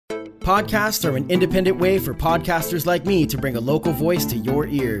Podcasts are an independent way for podcasters like me to bring a local voice to your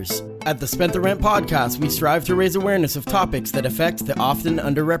ears. At the Spent the Rent podcast, we strive to raise awareness of topics that affect the often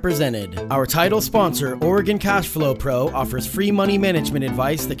underrepresented. Our title sponsor, Oregon Cashflow Pro, offers free money management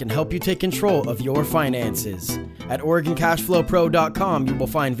advice that can help you take control of your finances. At OregonCashflowPro.com, you will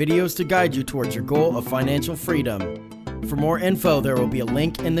find videos to guide you towards your goal of financial freedom. For more info, there will be a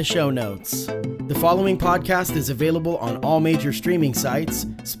link in the show notes. The following podcast is available on all major streaming sites,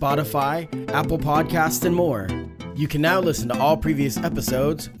 Spotify, Apple Podcasts, and more. You can now listen to all previous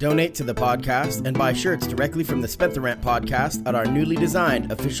episodes, donate to the podcast, and buy shirts directly from the Spent the Rent podcast at our newly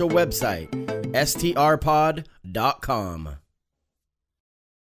designed official website, strpod.com.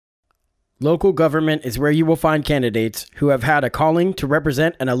 Local government is where you will find candidates who have had a calling to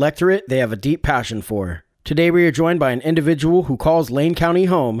represent an electorate they have a deep passion for. Today we are joined by an individual who calls Lane County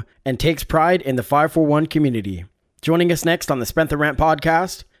home and takes pride in the 541 community. Joining us next on the Spent the Rent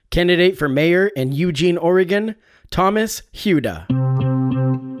podcast, candidate for mayor in Eugene, Oregon, Thomas Huda.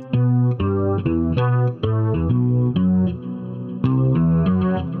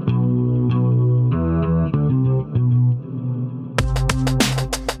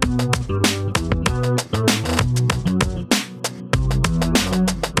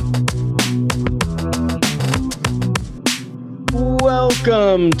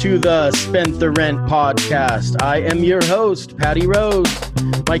 Welcome to the Spent the Rent podcast. I am your host, Patty Rose.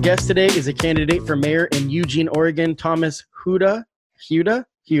 My guest today is a candidate for mayor in Eugene, Oregon, Thomas Huda. Huda.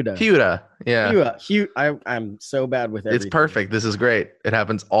 Yeah. I'm so bad with everything. It's perfect. This is great. It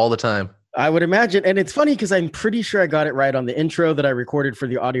happens all the time. I would imagine. And it's funny because I'm pretty sure I got it right on the intro that I recorded for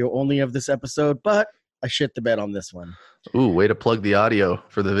the audio only of this episode, but I shit the bed on this one. Ooh, way to plug the audio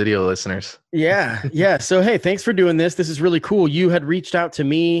for the video listeners. Yeah. So, hey, thanks for doing this. This is really cool. You had reached out to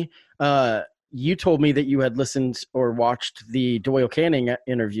me. You told me that you had listened or watched the Doyle Canning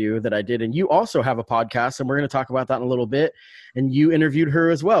interview that I did. And you also have a podcast, and we're going to talk about that in a little bit. And you interviewed her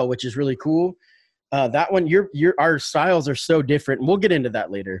as well, which is really cool. That one, our styles are so different. And we'll get into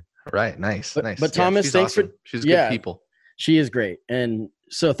that later. Right. Nice. But Thomas, she's thanks awesome. She's good people. She is great. And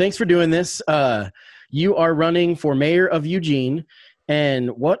so thanks for doing this. You are running for mayor of Eugene,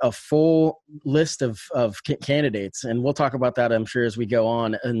 and what a full list of candidates. And we'll talk about that, I'm sure, as we go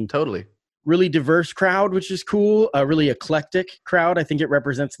on. And totally. Really diverse crowd, which is cool. A really eclectic crowd. I think it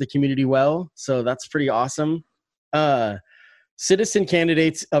represents the community well. So that's pretty awesome. Citizen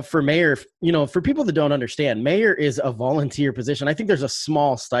candidates for mayor, for people that don't understand, mayor is a volunteer position. I think there's a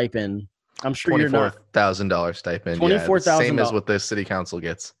small stipend. I'm sure you're not. $24,000 stipend. $24,000. Same as what the city council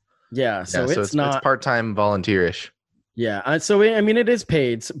gets. Yeah, so it's not. It's part-time volunteer-ish. Yeah, so I mean it is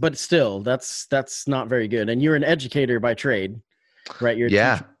paid, but still, that's not very good. And you're an educator by trade, right? You're a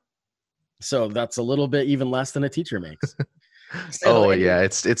teacher. So that's a little bit even less than a teacher makes.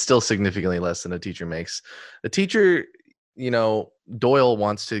 It's still significantly less than a teacher makes. A teacher, Doyle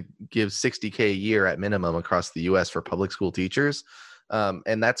wants to give $60K a year at minimum across the U.S. for public school teachers,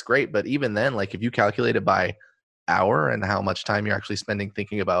 and that's great. But even then, like if you calculate it by hour and how much time you're actually spending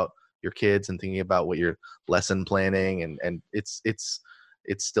thinking about your kids and thinking about what your lesson planning and it's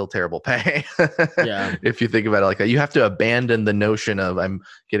still terrible pay. Yeah. If you think about it like that, you have to abandon the notion of I'm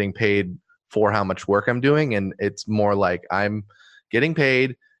getting paid for how much work I'm doing, and it's more like I'm getting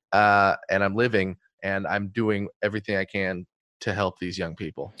paid and I'm living and I'm doing everything I can to help these young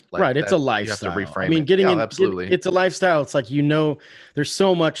people. Right. It's a lifestyle. You have to reframe absolutely. It's a lifestyle. It's like, there's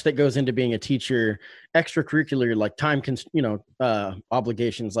so much that goes into being a teacher, extracurricular, like time,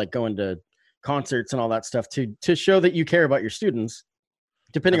 obligations, like going to concerts and all that stuff to show that you care about your students,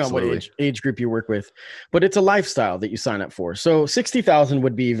 depending on what age group you work with. But it's a lifestyle that you sign up for. So 60,000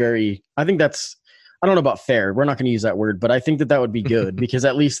 would be I think that's, I don't know about fair. We're not going to use that word, but I think that would be good because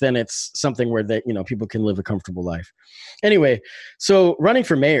at least then it's something where people can live a comfortable life. Anyway, so running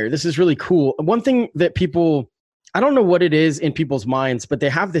for mayor, this is really cool. One thing that I don't know what it is in people's minds, but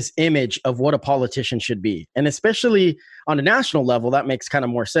they have this image of what a politician should be. And especially on a national level, that makes kind of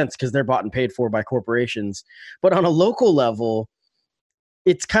more sense because they're bought and paid for by corporations. But on a local level,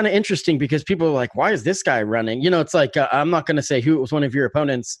 it's kind of interesting because people are like, why is this guy running? It's like, I'm not going to say who it was one of your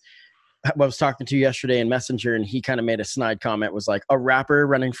opponents. I was talking to yesterday in Messenger, and he kind of made a snide comment, was like, a rapper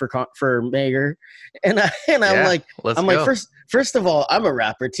running for mayor. And I'm like, first of all, I'm a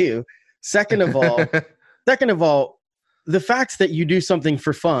rapper too. Second of all, the fact that you do something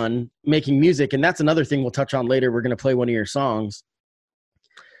for fun, making music, and that's another thing we'll touch on later. We're going to play one of your songs.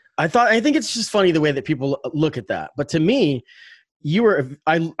 I think it's just funny the way that people look at that. But to me,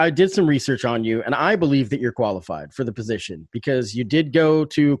 I did some research on you, and I believe that you're qualified for the position because you did go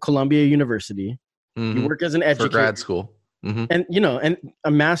to Columbia University. Mm-hmm. You work as an educator. For grad school. Hmm. and and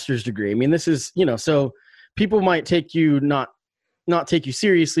a master's degree. I mean, this is, so people might not take you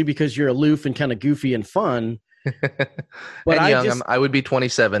seriously because you're aloof and kind of goofy and fun. But And I young. just I would be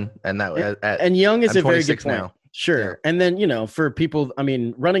 27, and and young is I'm a very good 26 point. now. Yeah. Sure. And then, for people, I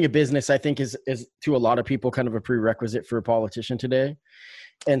mean, running a business, I think is to a lot of people kind of a prerequisite for a politician today.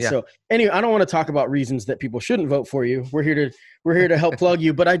 And Yeah. so anyway, I don't want to talk about reasons that people shouldn't vote for you. We're here to help plug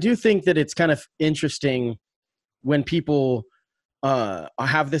you. But I do think that it's kind of interesting when people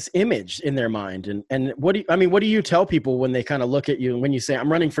have this image in their mind. And what do you tell people when they kind of look at you and when you say,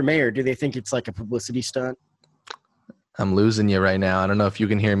 I'm running for mayor? Do they think it's like a publicity stunt? I'm losing you right now. I don't know if you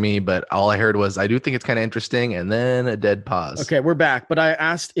can hear me, but all I heard was, I do think it's kind of interesting, and then a dead pause. Okay, we're back. But I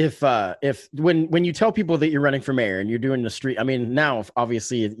asked if when you tell people that you're running for mayor and you're doing the street, I mean, now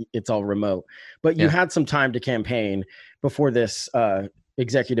obviously it's all remote, but you Yeah. had some time to campaign before this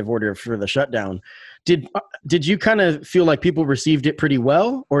executive order for the shutdown. Did you kind of feel like people received it pretty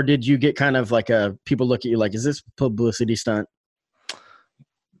well, or did you get kind of like people look at you like, is this publicity stunt?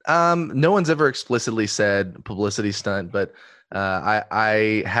 No one's ever explicitly said publicity stunt, but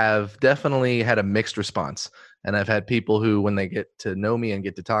I have definitely had a mixed response. And I've had people who, when they get to know me and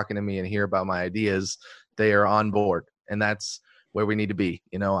get to talking to me and hear about my ideas, they are on board. And that's where we need to be.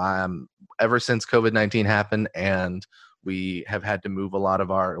 Ever since COVID-19 happened and we have had to move a lot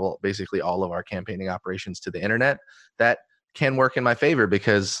of basically all of our campaigning operations to the internet, that can work in my favor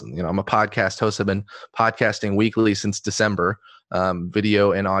because, I'm a podcast host. I've been podcasting weekly since December,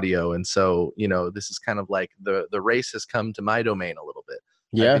 video and audio. And so, this is kind of like the race has come to my domain a little bit.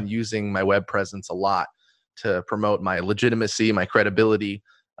 Yeah. I've been using my web presence a lot to promote my legitimacy, my credibility.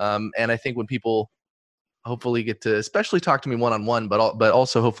 And I think when people hopefully get to especially talk to me one-on-one, but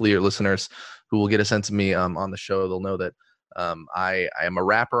also hopefully your listeners who will get a sense of me on the show, they'll know that I am a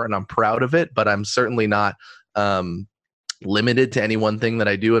rapper and I'm proud of it, but I'm certainly not limited to any one thing that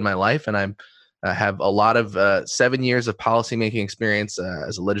I do in my life. And I have a lot of 7 years of policymaking experience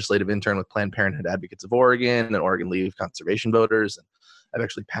as a legislative intern with Planned Parenthood Advocates of Oregon and Oregon League of Conservation Voters. And I've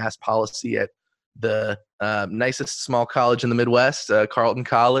actually passed policy at the nicest small college in the Midwest, Carleton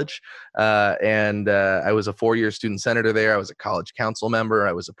College. And I was a 4-year student senator there. I was a college council member.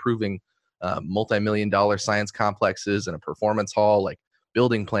 I was approving multi-million-dollar science complexes and a performance hall, like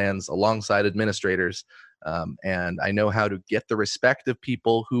building plans alongside administrators. And I know how to get the respect of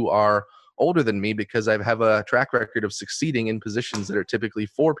people who are older than me because I have a track record of succeeding in positions that are typically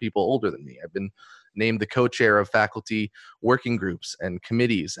for people older than me. I've been named the co-chair of faculty working groups and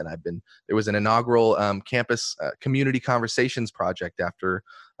committees. And there was an inaugural campus community conversations project after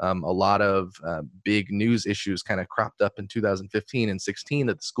a lot of big news issues kind of cropped up in 2015 and 16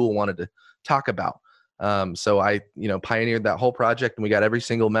 that the school wanted to talk about. So I, pioneered that whole project, and we got every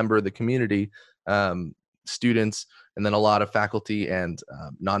single member of the community, students, and then a lot of faculty and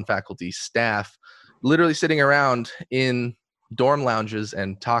non-faculty staff literally sitting around in dorm lounges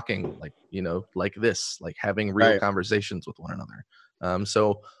and talking like this, like having real conversations with one another.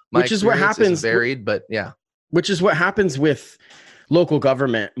 So my which is what happens is varied, but yeah. Which is what happens with local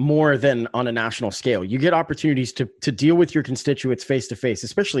government more than on a national scale. You get opportunities to deal with your constituents face to face,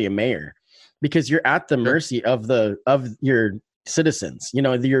 especially a mayor, because you're at the mercy of your citizens.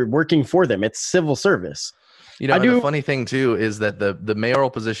 You're working for them. It's civil service. The funny thing too is that the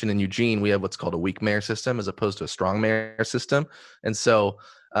mayoral position in Eugene, we have what's called a weak mayor system as opposed to a strong mayor system. And so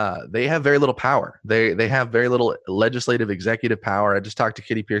they have very little power. They have very little legislative executive power. I just talked to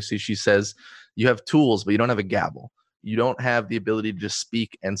Kitty Piercy. She says you have tools, but you don't have a gavel. You don't have the ability to just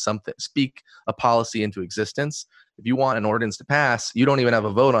speak a policy into existence. If you want an ordinance to pass, you don't even have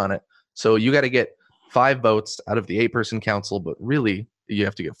a vote on it. So you got to get 5 votes out of the 8-person council, but really you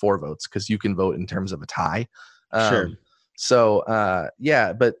have to get 4 votes because you can vote in terms of a tie. Sure. So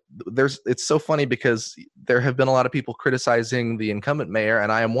but it's so funny because there have been a lot of people criticizing the incumbent mayor,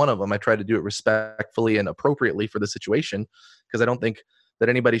 and I am one of them. I try to do it respectfully and appropriately for the situation because I don't think that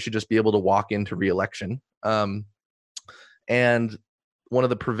anybody should just be able to walk into re-election. And one of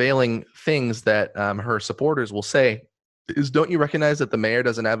the prevailing things that her supporters will say is, don't you recognize that the mayor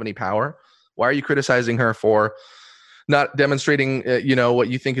doesn't have any power? Why are you criticizing her for not demonstrating, what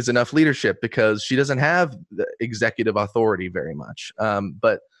you think is enough leadership? Because she doesn't have the executive authority very much.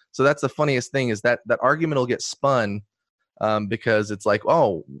 But so that's the funniest thing is that argument will get spun because it's like,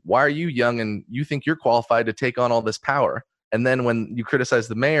 oh, why are you young and you think you're qualified to take on all this power? And then when you criticize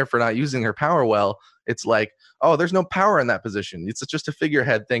the mayor for not using her power well, it's like, oh, there's no power in that position. It's just a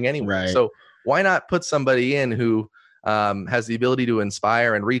figurehead thing anyway. Right. So why not put somebody in who has the ability to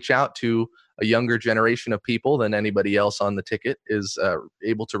inspire and reach out to a younger generation of people than anybody else on the ticket is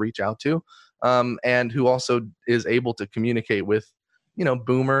able to reach out to? and who also is able to communicate with,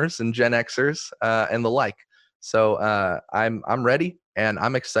 boomers and Gen Xers and the like. So I'm ready and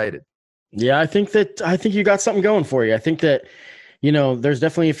I'm excited. Yeah, I think you got something going for you. I think that, there's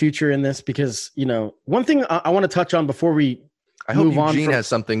definitely a future in this because, one thing I want to touch on before we I hope Eugene has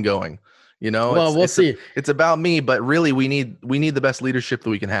something going. Well, we'll see. It's about me, but really we need the best leadership that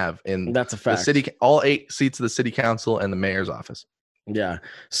we can have in That's a fact. The city, all 8 seats of the city council and the mayor's office. Yeah.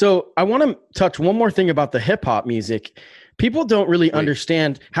 So I want to touch one more thing about the hip hop music. People don't really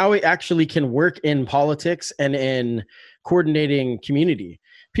understand how it actually can work in politics and in coordinating community.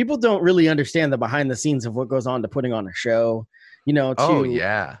 People don't really understand the behind the scenes of what goes on to putting on a show.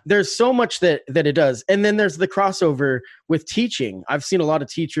 There's so much that it does. And then there's the crossover with teaching. I've seen a lot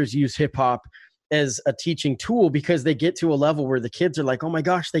of teachers use hip hop as a teaching tool because they get to a level where the kids are like, oh my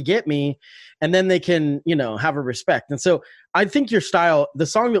gosh, they get me. And then they can, have a respect. And so I think your style, the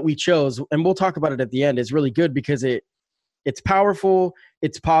song that we chose, and we'll talk about it at the end, is really good because it's powerful,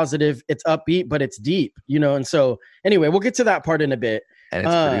 it's positive, it's upbeat, but it's deep, And so anyway, we'll get to that part in a bit. And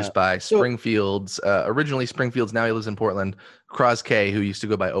it's produced by Springfield's, originally Springfield's, now he lives in Portland, Kraz K, who used to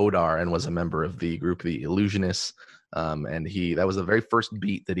go by Odar and was a member of the group The Illusionists. And that was the very first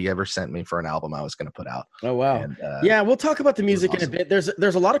beat that he ever sent me for an album I was going to put out. Oh, wow. And, yeah, we'll talk about the music in a bit. There's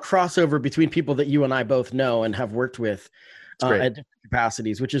a lot of crossover between people that you and I both know and have worked with at different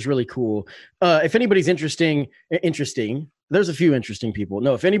capacities, which is really cool. If anybody's interesting, there's a few interesting people.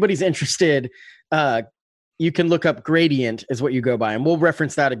 No, if anybody's interested, you can look up Gradient is what you go by. And we'll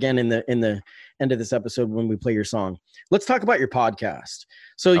reference that again in the end of this episode when we play your song. Let's talk about your podcast.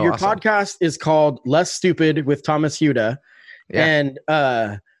 So your podcast is called Less Stupid with Thomas Huda. Yeah.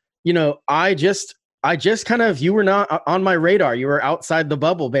 And, I just kind of, you were not on my radar. You were outside the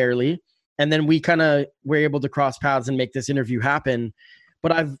bubble barely. And then we kind of were able to cross paths and make this interview happen.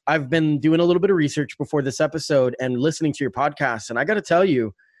 But I've been doing a little bit of research before this episode and listening to your podcast. And I got to tell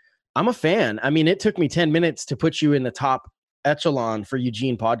you, I'm a fan. I mean, it took me 10 minutes to put you in the top echelon for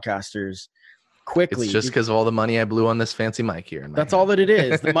Eugene podcasters quickly. It's just because of all the money I blew on this fancy mic here. That's all that it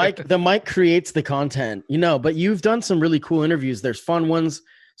is. The mic creates the content, but you've done some really cool interviews. There's fun ones,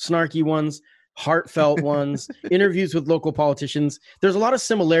 snarky ones, heartfelt ones, interviews with local politicians. There's a lot of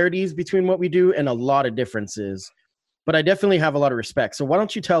similarities between what we do and a lot of differences, but I definitely have a lot of respect. So why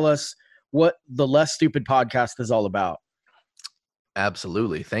don't you tell us what the Less Stupid podcast is all about?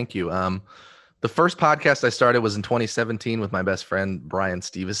 Absolutely. Thank you. The first podcast I started was in 2017 with my best friend, Brian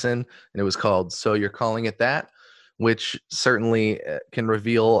Stevenson, and it was called So You're Calling It That, which certainly can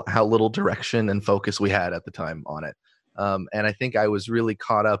reveal how little direction and focus we had at the time on it. And I think I was really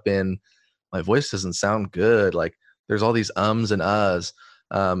caught up in my voice doesn't sound good. Like there's all these ums and uhs.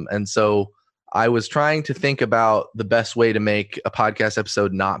 And so I was trying to think about the best way to make a podcast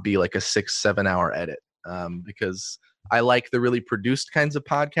episode not be like a 6-7 hour edit, because I like the really produced kinds of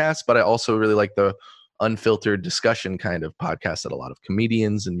podcasts, but I also really like the unfiltered discussion kind of podcasts that a lot of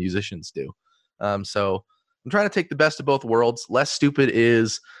comedians and musicians do. So I'm trying to take the best of both worlds. Less Stupid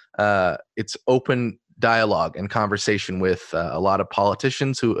is it's open dialogue and conversation with a lot of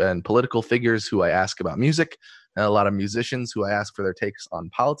politicians and political figures who I ask about music, and a lot of musicians who I ask for their takes on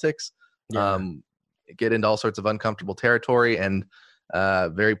politics. Yeah. Get into all sorts of uncomfortable territory and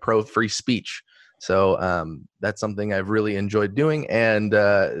very pro free speech. So that's something I've really enjoyed doing. And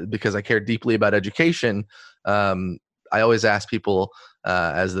because I care deeply about education, I always ask people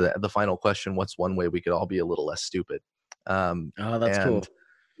as the final question, what's one way we could all be a little less stupid? That's cool.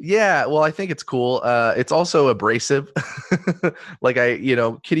 Yeah, well, I think it's cool. It's also abrasive. Like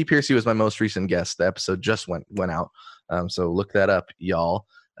Kitty Piercy was my most recent guest. The episode just went out. So look that up, y'all.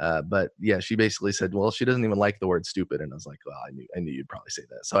 But yeah, she basically said, well, she doesn't even like the word stupid. And I was like, well, I knew you'd probably say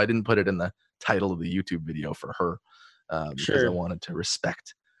that. So I didn't put it in the title of the YouTube video for her because I wanted to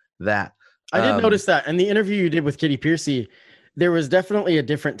respect that. I did notice that. And the interview you did with Kitty Piercy, there was definitely a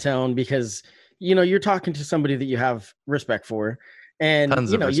different tone because, you're talking to somebody that you have respect for. And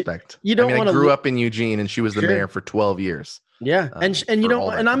tons of respect. You don't want to. I grew up in Eugene and she was the mayor for 12 years. Yeah. And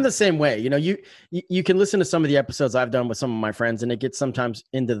I'm the same way. You can listen to some of the episodes I've done with some of my friends and it gets sometimes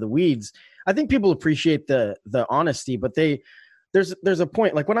into the weeds. I think people appreciate the honesty, but there's a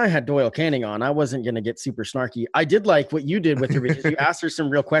point, like when I had Doyle Canning on, I wasn't going to get super snarky. I did like what you did with her because you asked her some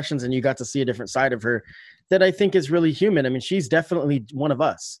real questions and you got to see a different side of her that I think is really human. I mean, she's definitely one of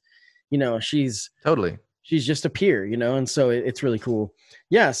us, she's just a peer, and so it's really cool.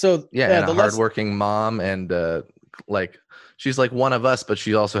 Yeah. So and a hardworking mom and she's like one of us, but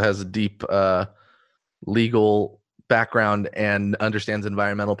she also has a deep legal background and understands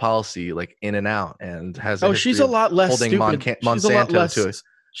environmental policy like in and out and has she's a lot less holding stupid. Monsanto to us.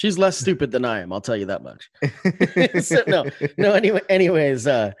 She's less stupid than I am. I'll tell you that much. So, no. Anyways,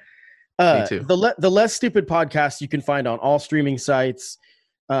 Me too. the Less Stupid podcast you can find on all streaming sites.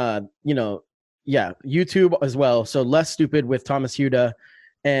 YouTube as well. So Less Stupid with Thomas Huda,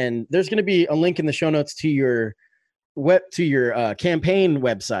 and there's going to be a link in the show notes to your campaign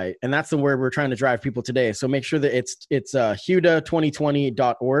website, and that's the where we're trying to drive people today. So make sure that it's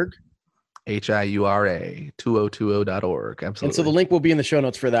huda2020.org. HIURA 2020.org. Absolutely. And so the link will be in the show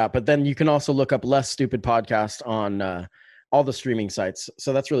notes for that. But then you can also look up Less Stupid podcast on all the streaming sites.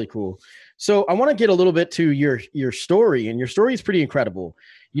 So that's really cool. So I want to get a little bit to your story, and your story is pretty incredible.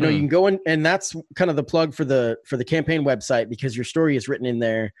 You can go in, and that's kind of the plug for the campaign website, because your story is written in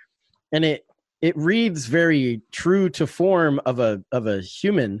there, and it reads very true to form of a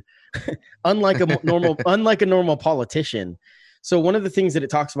human, unlike a normal politician. So one of the things that it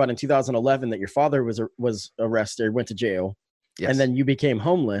talks about in 2011, that your father was arrested, went to jail, yes. and then you became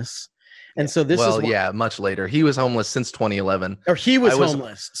homeless. And so much later. He was homeless since 2011. Or he was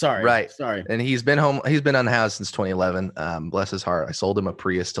homeless. Sorry. Right. Sorry. And he's been unhoused since 2011. Bless his heart. I sold him a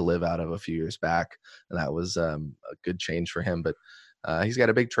Prius to live out of a few years back, and that was a good change for him. But he's got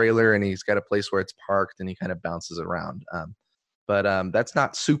a big trailer, and he's got a place where it's parked, and he kind of bounces around. But that's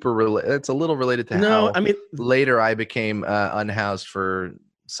not super related. It's a little related to how later I became unhoused for a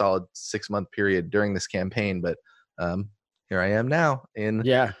solid 6-month period during this campaign. But here I am now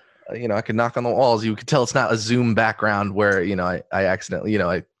I could knock on the walls. You could tell it's not a Zoom background where, I accidentally,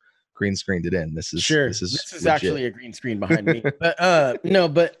 I green screened it in. This is actually a green screen behind me. But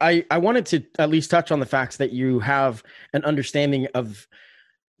but I wanted to at least touch on the facts that you have an understanding of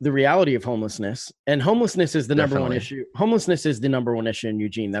the reality of homelessness, and homelessness is the number one issue. Homelessness is the number one issue in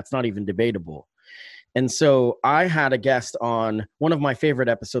Eugene. That's not even debatable. And so I had a guest on one of my favorite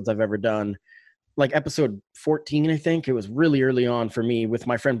episodes I've ever done, like episode 14, I think. It was really early on for me, with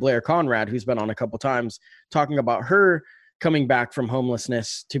my friend Blair Conrad, who's been on a couple times, talking about her coming back from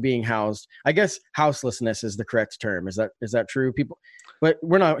homelessness to being housed. I guess houselessness is the correct term. Is that true, people? But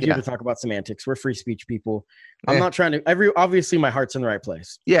we're not here to talk about semantics. We're free speech people. I'm not trying to. Obviously, my heart's in the right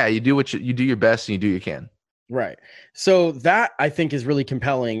place. Yeah, you do you do your best, and you do what you can. Right. So that, I think, is really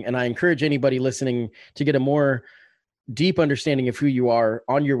compelling, and I encourage anybody listening to get a more deep understanding of who you are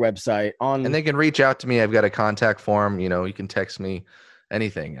on your website. And they can reach out to me. I've got a contact form. You can text me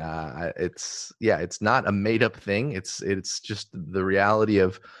anything. It's not a made up thing. It's just the reality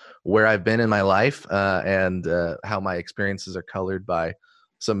of where I've been in my life, and how my experiences are colored by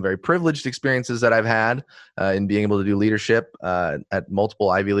some very privileged experiences that I've had in being able to do leadership at multiple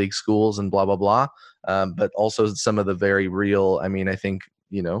Ivy League schools and blah, blah, blah. But also some of the very real, I think,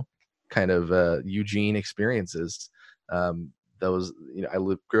 kind of Eugene experiences. I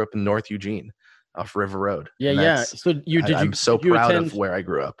grew up in North Eugene off River Road. Yeah. So I'm so proud of where I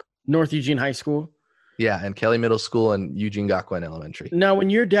grew up. North Eugene High School? Yeah, and Kelly Middle School and Eugene Gakuen Elementary. Now, when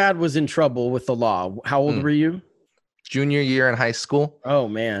your dad was in trouble with the law, how old were you? Junior year in high school. Oh,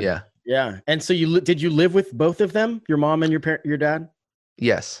 man. Yeah. And so did you live with both of them, your mom and your dad?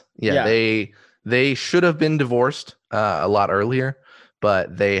 Yes. Yeah. They should have been divorced a lot earlier,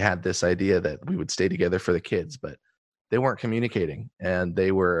 but they had this idea that we would stay together for the kids, but they weren't communicating, and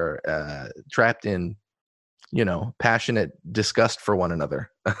they were trapped in, passionate disgust for one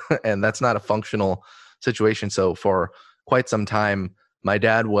another. And that's not a functional situation. So for quite some time, my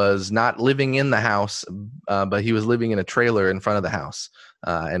dad was not living in the house, but he was living in a trailer in front of the house.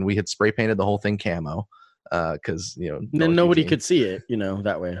 And we had spray painted the whole thing camo, because, then nobody could see it,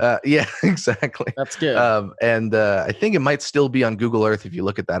 that way. Yeah, exactly. That's good. And I think it might still be on Google Earth. If you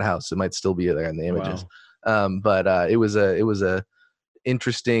look at that house, it might still be there in the images. Wow. But it was a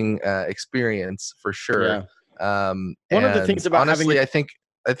interesting experience for sure. Yeah. One of the things about honestly, I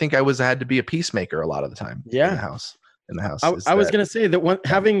think I had to be a peacemaker a lot of the time. Yeah. In the house. I was going to say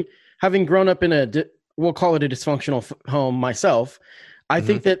that having grown up in we'll call it a dysfunctional home myself, I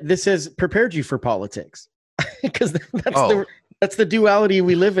think that this has prepared you for politics, because that's the duality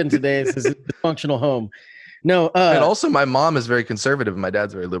we live in today. Is a dysfunctional home. No. And also my mom is very conservative and my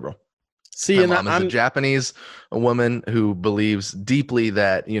dad's very liberal. My mom is a Japanese woman who believes deeply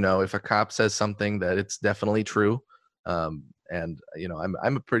that, if a cop says something, that it's definitely true. And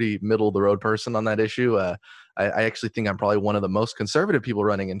I'm a pretty middle of the road person on that issue. I actually think I'm probably one of the most conservative people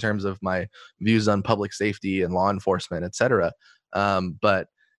running in terms of my views on public safety and law enforcement, et cetera. But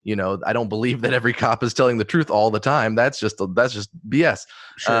I don't believe that every cop is telling the truth all the time. That's just BS.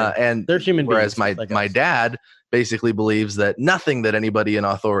 Sure. And they're human beings. Whereas my dad basically believes that nothing that anybody in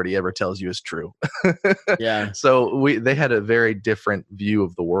authority ever tells you is true. Yeah. So they had a very different view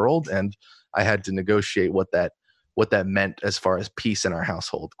of the world, and I had to negotiate what that what that meant as far as peace in our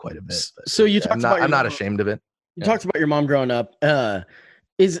household quite a bit. But So you talked about I'm not ashamed of it. You talked about your mom growing up.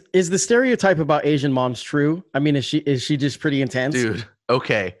 Is the stereotype about Asian moms true? I mean, is she just pretty intense? Dude,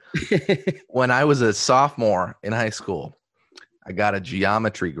 okay. When I was a sophomore in high school, I got a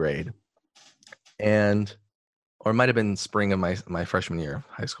geometry grade, or it might have been spring of my freshman year of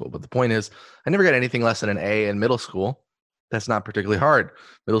high school. But the point is, I never got anything less than an A in middle school. That's not particularly hard.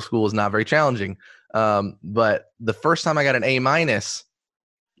 Middle school is not very challenging. But the first time I got an A minus,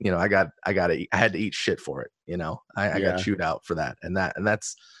 I had to eat shit for it. I got chewed out for that. And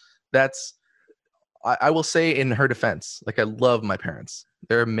that's I will say in her defense, like, I love my parents.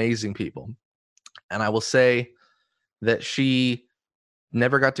 They're amazing people. And I will say that she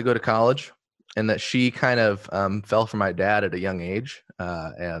never got to go to college, and that she kind of fell for my dad at a young age.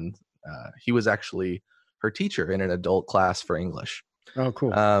 And he was actually her teacher in an adult class for English. Oh,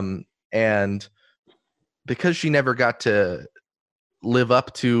 cool. And because she never got to live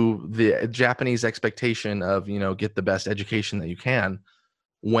up to the Japanese expectation of, get the best education that you can,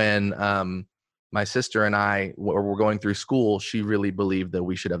 when my sister and I were going through school, she really believed that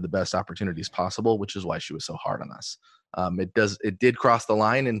we should have the best opportunities possible, which is why she was so hard on us. It did cross the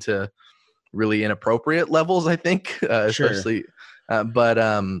line into really inappropriate levels, I think, especially, but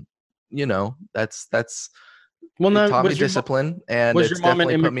that's well, it taught me discipline, and it's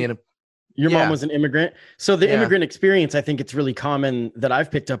definitely put me in a. Your mom was an immigrant. So the immigrant experience, I think it's really common that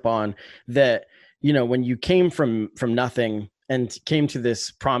I've picked up on that, when you came from nothing and came to this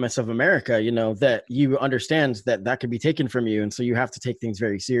promise of America, that you understand that could be taken from you. And so you have to take things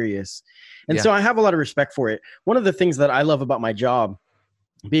very serious. And so I have a lot of respect for it. One of the things that I love about my job,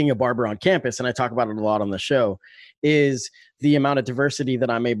 being a barber on campus, and I talk about it a lot on the show, is the amount of diversity that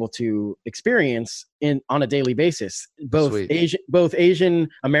I'm able to experience on a daily basis, both Asian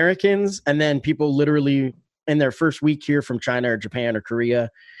Americans, and then people literally in their first week here from China or Japan or Korea,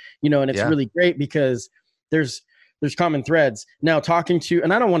 and it's really great because there's common threads. Now, talking to,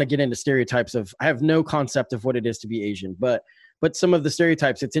 and I don't want to get into stereotypes I have no concept of what it is to be Asian, but some of the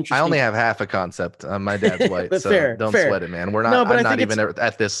stereotypes, it's interesting. I only have half a concept. My dad's white, so don't sweat it, man. We're not. No, but I'm not even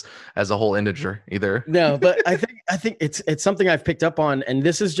at this as a whole integer either. No, but I think it's something I've picked up on, and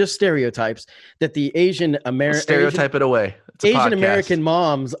this is just stereotypes, that the Asian American stereotype it away. Asian American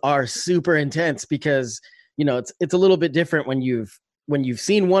moms are super intense because it's a little bit different when you've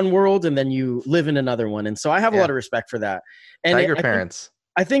seen one world and then you live in another one, and so I have a lot of respect for that. And Tiger parents.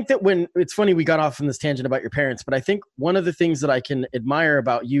 I think that when it's funny, we got off on this tangent about your parents, but I think one of the things that I can admire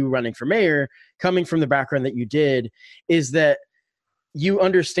about you running for mayor, coming from the background that you did, is that you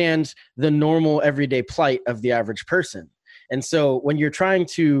understand the normal everyday plight of the average person. And so when you're trying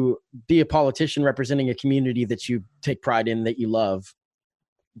to be a politician representing a community that you take pride in, that you love,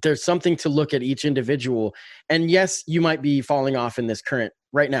 there's something to look at each individual. And yes, you might be falling off in this current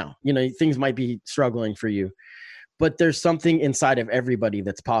right now, things might be struggling for you, but there's something inside of everybody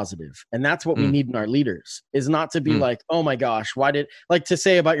that's positive. And that's what we need in our leaders, is not to be like, oh my gosh, to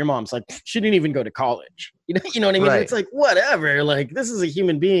say about your mom's like, she didn't even go to college. You know what I mean? Right. It's like, whatever, like, this is a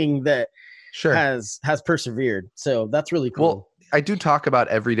human being that has persevered. So that's really cool. Well, I do talk about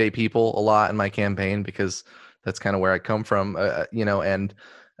everyday people a lot in my campaign because that's kind of where I come from, and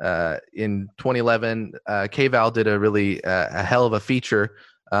in 2011, KVAL did a really a hell of a feature.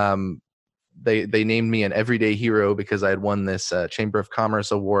 They named me an everyday hero because I had won this Chamber of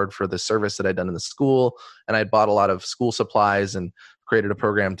Commerce award for the service that I'd done in the school. And I bought a lot of school supplies and created a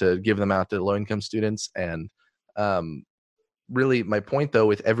program to give them out to low-income students. And really, my point, though,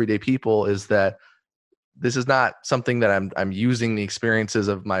 with everyday people is that this is not something that I'm using the experiences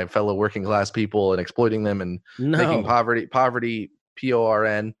of my fellow working class people and exploiting them and making poverty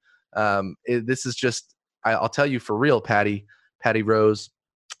PORN. This is just, I'll tell you for real, Patty Rose,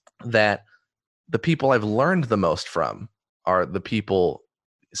 that the people I've learned the most from are the people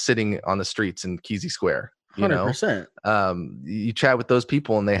sitting on the streets in Kesey Square. 100%. You chat with those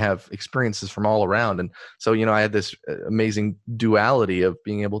people and they have experiences from all around. And so, I had this amazing duality of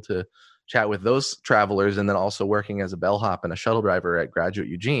being able to chat with those travelers and then also working as a bellhop and a shuttle driver at Graduate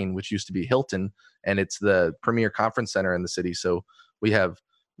Eugene, which used to be Hilton. And it's the premier conference center in the city. So we have,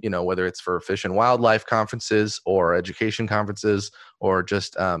 whether it's for fish and wildlife conferences or education conferences or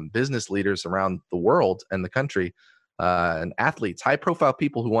just business leaders around the world and the country, and athletes, high profile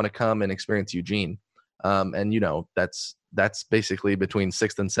people who want to come and experience Eugene. And that's basically between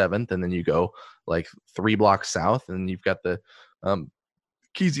 6th and 7th. And then you go like 3 blocks south and you've got the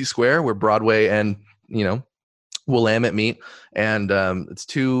Kesey Square where Broadway and, Willamette meet. And it's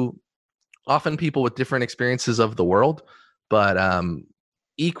two often people with different experiences of the world, but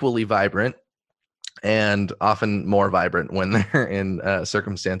equally vibrant and often more vibrant when they're in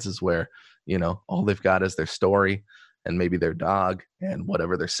circumstances where, you know, all they've got is their story and maybe their dog and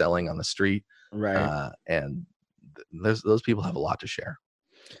whatever they're selling on the street. Right. And those people have a lot to share.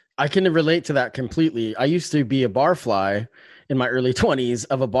 I can relate to that completely. I used to be a bar fly in my early 20s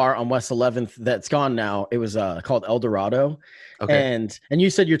of a bar on West 11th that's gone now. It was called El Dorado. Okay. And you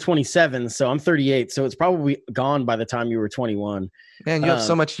said you're 27, so I'm 38, so it's probably gone by the time you were 21. Man, you have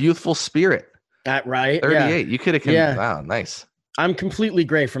so much youthful spirit. Right? 38. Yeah. You could have. Yeah. Wow, nice. I'm completely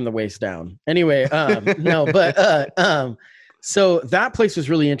gray from the waist down. Anyway, no, but so that place was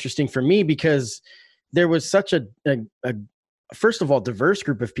really interesting for me because there was such a first of all, diverse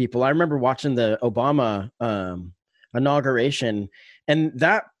group of people. I remember watching the Obama inauguration, and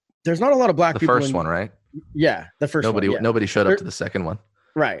that there's not a lot of black people. The first one, right? Yeah, the first one. Yeah. Nobody showed up to the second one.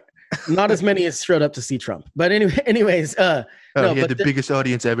 Right. Not as many as showed up to see Trump. But anyways, no, he had the biggest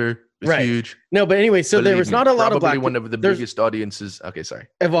audience ever. It was right. Huge. No, but anyway, so there was not a lot of black people. Probably one of the biggest audiences. Okay, sorry.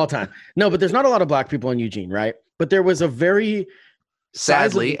 Of all time. No, but there's not a lot of black people in Eugene, right? But there was a very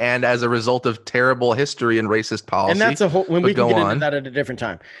sadly, and as a result of terrible history and racist policy. And that's a whole, when we can get into that at a different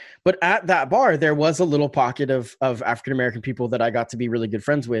time. But at that bar, there was a little pocket of African-American people that I got to be really good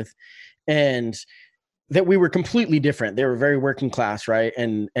friends with. And that we were completely different. They were very working class, right?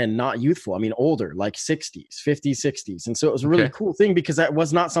 And not youthful. I mean, older, like 60s, 50s, 60s. And so it was a really cool thing because that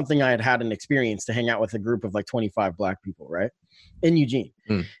was not something I had an experience to hang out with a group of like 25 black people, right? In Eugene.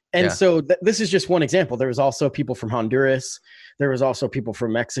 And so this is just one example. There was also people from Honduras. There was also people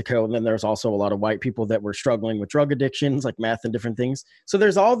from Mexico. And then there's also a lot of white people that were struggling with drug addictions, like meth and different things. So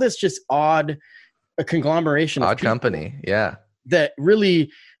there's all this just odd conglomeration of company. Yeah. That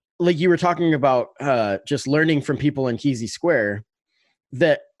really, like you were talking about just learning from people in Kesey Square,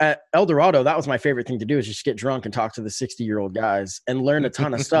 that at El Dorado, that was my favorite thing to do, is just get drunk and talk to the 60-year-old guys and learn a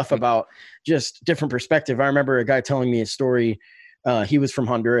ton of stuff about just different perspective. I remember a guy telling me a story. He was from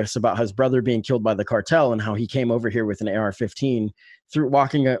Honduras, about his brother being killed by the cartel and how he came over here with an AR-15 through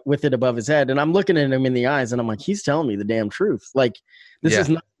walking with it above his head. And I'm looking at him in the eyes and I'm like, he's telling me the damn truth. Like, this is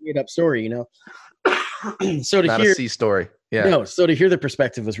not a made up story, you know? So to not hear a C story. Yeah. No, so to hear the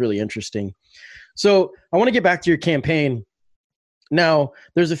perspective was really interesting. So I want to get back to your campaign. Now,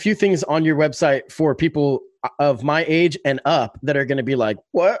 there's a few things on your website for people of my age and up that are going to be like,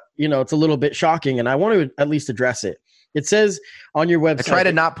 what? You know, it's a little bit shocking, and I want to at least address it. It says on your website. I try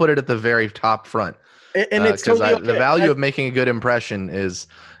to not put it at the very top front. And it's totally okay. The value of making a good impression is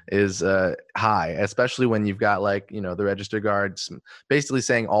high, especially when you've got, like, you know, the Register Guards basically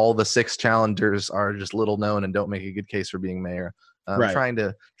saying all the 6 challengers are just little known and don't make a good case for being mayor. Right. Trying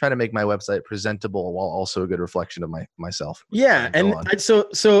to make my website presentable while also a good reflection of myself. Yeah, and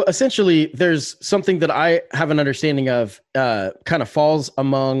so essentially, there's something that I have an understanding of, kind of falls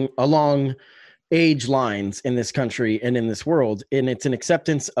along age lines in this country and in this world, and it's an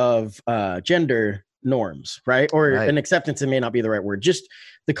acceptance of gender norms, right? Or an acceptance, it may not be the right word, just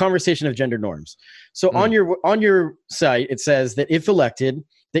the conversation of gender norms. So on your site, it says that if elected,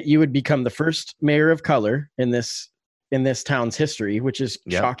 that you would become the first mayor of color in this town's history, which is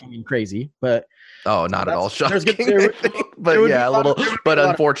shocking and crazy, but not at all shocking. But yeah, a little, but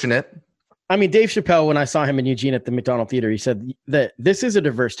unfortunate. I mean, Dave Chappelle, when I saw him in Eugene at the McDonald Theater, he said that this is a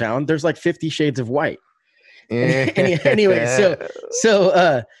diverse town. There's like 50 shades of white. Anyway,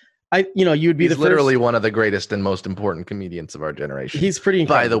 so you would be He's literally one of the greatest and most important comedians of our generation. He's pretty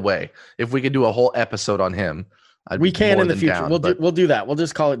incredible. By the way, if we could do a whole episode on him, we can in the future. We'll do that. We'll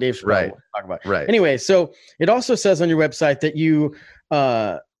just call it Dave Chappelle. Right. We'll talk about it. Right. Anyway, so it also says on your website that you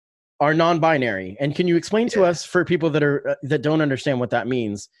are non-binary, and can you explain to us, for people that don't understand what that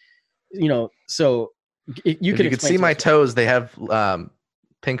means? You know, so you can see my toes. They have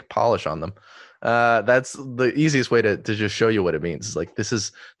pink polish on them. That's the easiest way to just show you what it means. It's like, this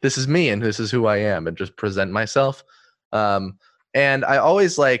is me, and this is who I am, and just present myself. And I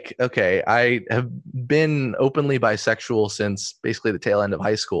always I have been openly bisexual since basically the tail end of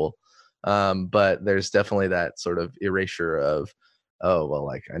high school. But there's definitely that sort of erasure of,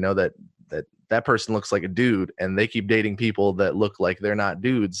 I know that person looks like a dude and they keep dating people that look like they're not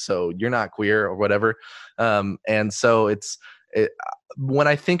dudes, so you're not queer or whatever. And so when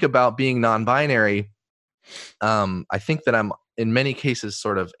I think about being non-binary, I think that I'm in many cases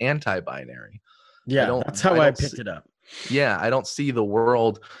sort of anti-binary. Yeah, that's how I picked it up. Yeah, I don't see the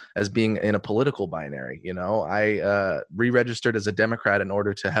world as being in a political binary. You know, I re-registered as a Democrat in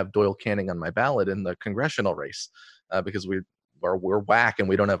order to have Doyle Canning on my ballot in the congressional race because we're whack and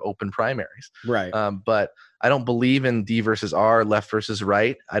we don't have open primaries. Right. But I don't believe in D versus R, left versus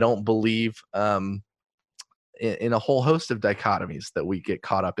right. I don't believe in a whole host of dichotomies that we get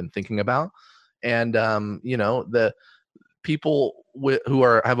caught up in thinking about. And you know, the people who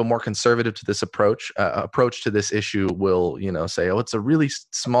have a more conservative to this approach to this issue will, you know, say, oh, it's a really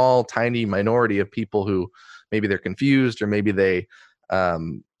small, tiny minority of people who maybe they're confused, or maybe they,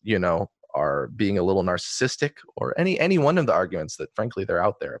 you know, are being a little narcissistic, or any one of the arguments that frankly they're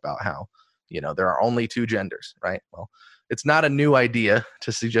out there about how, you know, there are only two genders, right? Well, it's not a new idea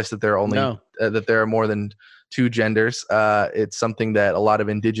to suggest that there are only that there are more than two genders. It's something that a lot of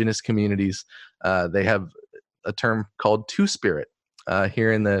indigenous communities, they have a term called two-spirit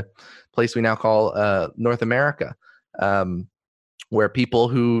here in the place we now call North America, where people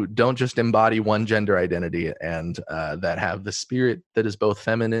who don't just embody one gender identity and that have the spirit that is both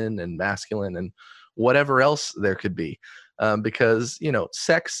feminine and masculine and whatever else there could be. Because, you know,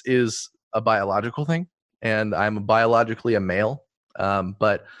 sex is a biological thing, and I'm biologically a male,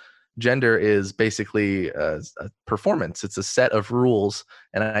 but gender is basically a performance. It's a set of rules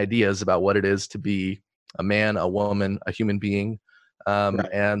and ideas about what it is to be a man, a woman, a human being. Right.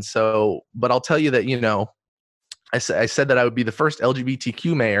 And so, but I'll tell you that, you know, I said that I would be the first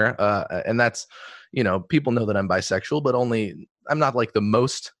LGBTQ mayor. And that's, you know, people know that I'm bisexual, but I'm not like the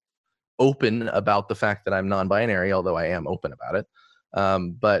most open about the fact that I'm non-binary, although I am open about it.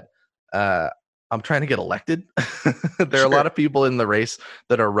 But I'm trying to get elected. There are a lot of people in the race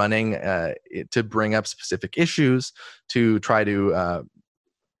that are running to bring up specific issues, to try to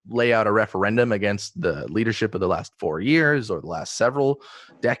lay out a referendum against the leadership of the last 4 years or the last several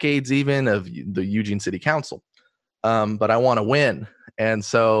decades even of the Eugene City Council. But I want to win. And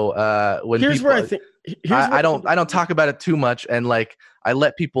so when here's people, where I think I don't talk about it too much, and like I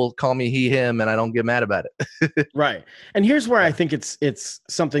let people call me he, him, and I don't get mad about it. Right. And here's where I think it's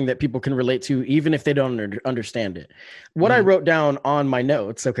something that people can relate to, even if they don't understand it. What I wrote down on my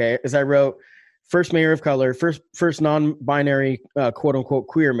notes, okay, is I wrote first mayor of color, first non-binary, quote unquote,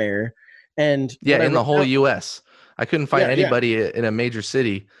 queer mayor. And in the whole US. I couldn't find anybody in a major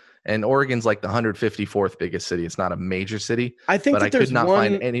city. And Oregon's like the 154th biggest city. It's not a major city. I think but I could not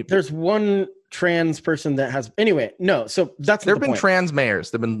find any. There's one trans person that has. Anyway, no. So that's there have been trans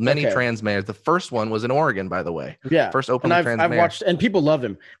mayors. There've been many trans mayors. The first one was in Oregon, by the way. Yeah, first openly trans mayor. I've watched, and people love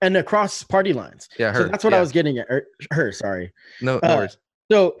him, and across party lines. Yeah, so that's what I was getting at. Her, sorry. No worries.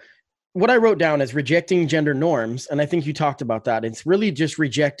 So what I wrote down is rejecting gender norms, and I think you talked about that. It's really just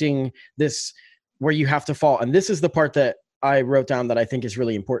rejecting this where you have to fall, and this is the part that I wrote down that I think is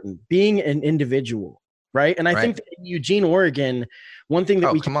really important: being an individual, right? And I think that in Eugene, Oregon, one thing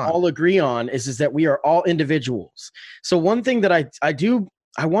that we can all agree on is that we are all individuals. So one thing that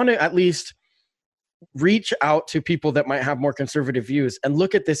I want to at least reach out to people that might have more conservative views and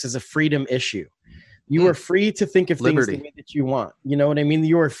look at this as a freedom issue. You are free to think of things the way that you want. You know what I mean?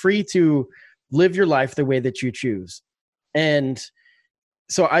 You are free to live your life the way that you choose. And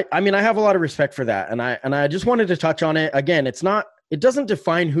so I mean, I have a lot of respect for that. And I just wanted to touch on it. Again, it doesn't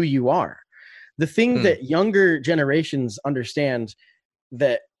define who you are. The thing that younger generations understand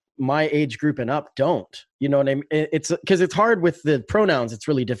that my age group and up don't, you know what I mean? It's because it's hard with the pronouns. It's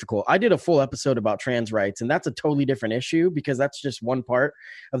really difficult. I did a full episode about trans rights, and that's a totally different issue because that's just one part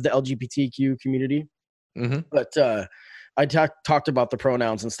of the LGBTQ community. But I talked about the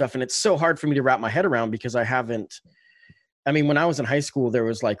pronouns and stuff, and it's so hard for me to wrap my head around because I mean, when I was in high school, there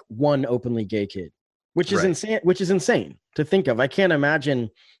was like one openly gay kid, which is insane to think of. I can't imagine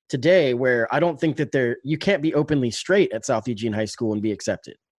today where I don't think that you can't be openly straight at South Eugene High School and be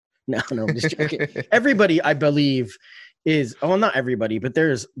accepted. No, I'm just joking. Everybody, I believe, not everybody, but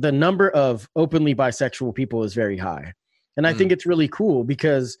there's the number of openly bisexual people is very high. And I think it's really cool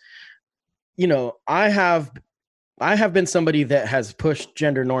because, you know, I have been somebody that has pushed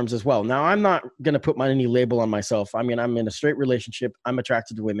gender norms as well. Now, I'm not going to put any label on myself. I mean, I'm in a straight relationship. I'm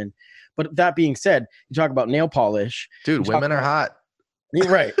attracted to women. But that being said, you talk about nail polish. Dude, women are hot.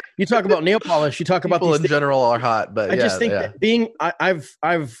 Right. You talk about nail polish. You talk about people in general are hot, but I just think that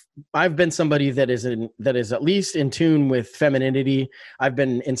I've been somebody that is at least in tune with femininity. I've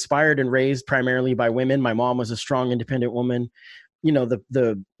been inspired and raised primarily by women. My mom was a strong, independent woman. You know,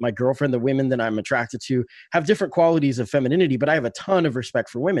 my girlfriend, the women that I'm attracted to have different qualities of femininity, but I have a ton of respect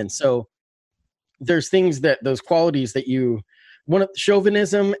for women. So there's those qualities that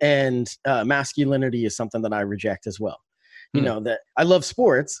chauvinism and masculinity is something that I reject as well. You know, that I love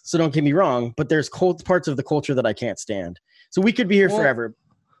sports, so don't get me wrong, but there's parts of the culture that I can't stand. So we could be here forever.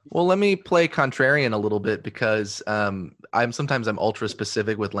 Well, let me play contrarian a little bit because I'm ultra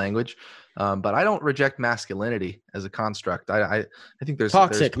specific with language, but I don't reject masculinity as a construct. I think there's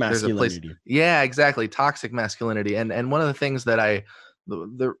toxic masculinity. Yeah, exactly, toxic masculinity. And one of the things that I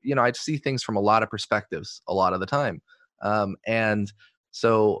see things from a lot of perspectives a lot of the time, and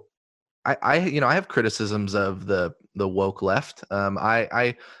so I have criticisms of the woke left. I'm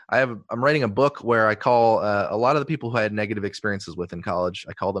writing a book where I call a lot of the people who I had negative experiences with in college.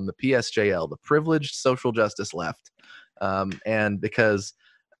 I call them the PSJL, the privileged social justice left, and because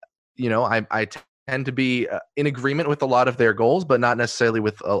I tend to be in agreement with a lot of their goals, but not necessarily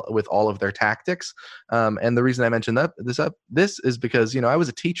with all of their tactics. And the reason I mentioned this is because I was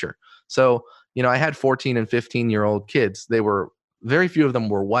a teacher, so I had 14 and 15-year-old kids. They were very few of them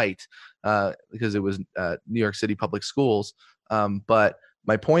were white because it was New York City public schools. But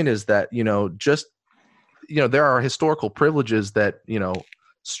my point is that there are historical privileges that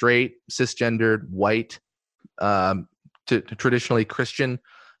straight, cisgendered, white, to traditionally Christian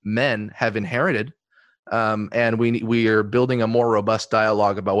men have inherited, and we are building a more robust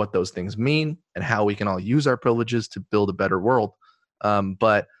dialogue about what those things mean and how we can all use our privileges to build a better world.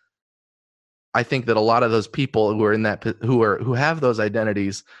 But I think that a lot of those people who are in that who have those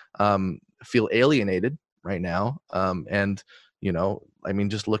identities feel alienated right now. And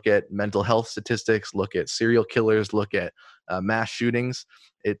just look at mental health statistics, look at serial killers, look at mass shootings.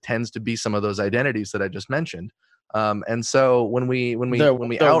 It tends to be some of those identities that I just mentioned. And so when we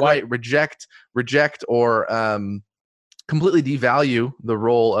outright reject or completely devalue the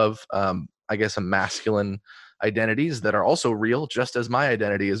role of I guess a masculine identities that are also real, just as my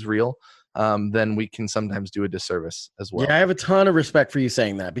identity is real, then we can sometimes do a disservice as well. Yeah, I have a ton of respect for you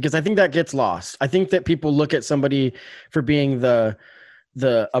saying that, because I think that gets lost. I think that people look at somebody for being the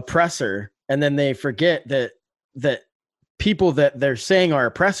oppressor, and then they forget that people that they're saying are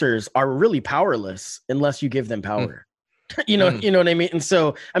oppressors are really powerless unless you give them power. You know what I mean? And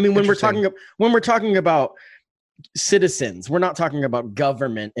so, I mean, when we're talking about citizens, we're not talking about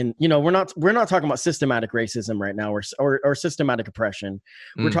government, and we're not talking about systematic racism right now, or systematic oppression.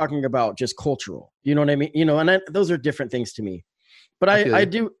 We're talking about just cultural, you know what I mean? Those are different things to me. But I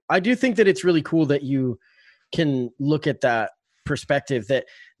do think that it's really cool that you can look at that perspective, that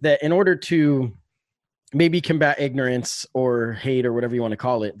in order to maybe combat ignorance or hate or whatever you want to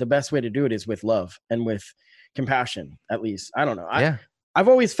call it, the best way to do it is with love and with compassion. At least, I don't know. I've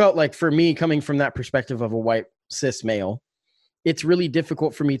always felt like, for me, coming from that perspective of a white cis male, it's really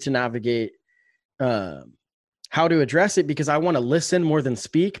difficult for me to navigate how to address it, because I want to listen more than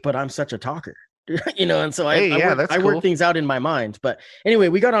speak, but I'm such a talker. And so I work things out in my mind. But anyway,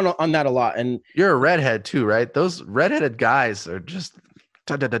 we got on that a lot. And you're a redhead too, right? Those redheaded guys are just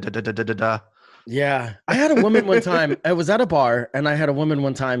yeah. I had a woman one time, I was at a bar, and I had a woman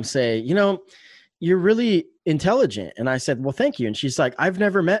one time say, you're really intelligent. And I said, well, thank you. And she's like, I've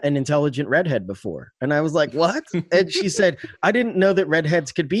never met an intelligent redhead before. And I was like, what? And she said, I didn't know that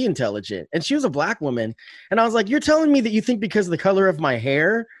redheads could be intelligent. And she was a black woman. And I was like, you're telling me that you think because of the color of my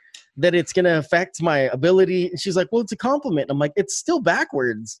hair that it's going to affect my ability? And she's like, well, it's a compliment. I'm like, it's still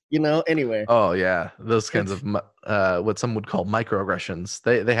backwards, anyway. Oh yeah. Those kinds of what some would call microaggressions,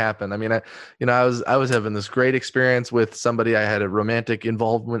 they happen. I mean, I was having this great experience with somebody I had a romantic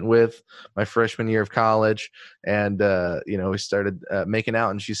involvement with my freshman year of college. And we started making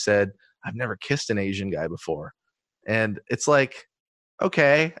out, and she said, I've never kissed an Asian guy before. And it's like,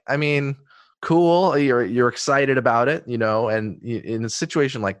 okay, I mean, cool, you're excited about it, and in a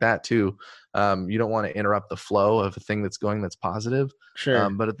situation like that too, you don't want to interrupt the flow of a thing that's positive. Sure.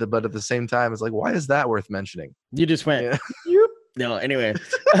 But at the same time, it's like, why is that worth mentioning? You just went no, anyway.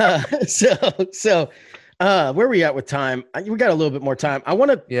 So where are we at with time? We got a little bit more time. I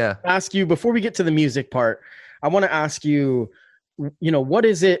want to ask you, before we get to the music part, I want to ask you, what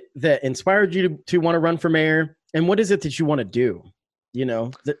is it that inspired you to want to run for mayor, and what is it that you want to do,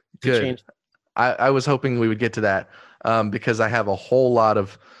 to change? I was hoping we would get to that because I have a whole lot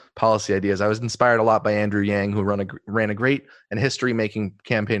of policy ideas. I was inspired a lot by Andrew Yang, who ran a great and history-making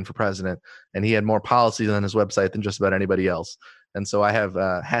campaign for president, and he had more policies on his website than just about anybody else. And so I have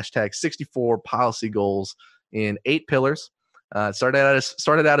hashtag 64 policy goals in 8 pillars. Started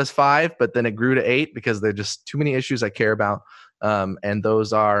out as 5, but then it grew to 8 because there are just too many issues I care about. And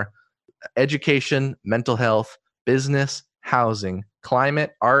those are education, mental health, business, housing, climate,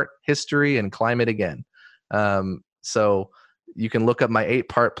 art, history, and climate again. So you can look up my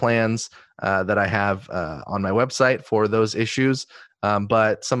 8-part plans that I have on my website for those issues.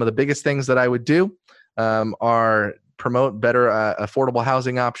 But some of the biggest things that I would do are promote better affordable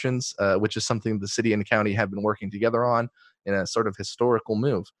housing options, which is something the city and county have been working together on in a sort of historical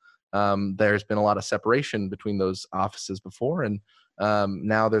move. There's been a lot of separation between those offices before, and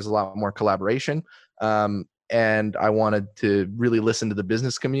now there's a lot more collaboration. And I wanted to really listen to the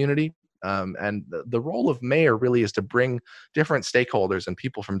business community. And the role of mayor really is to bring different stakeholders and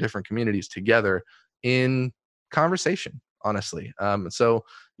people from different communities together in conversation honestly. So,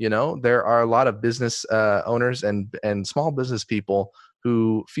 there are a lot of business owners and small business people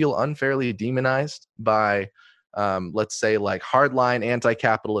who feel unfairly demonized by, let's say, like hardline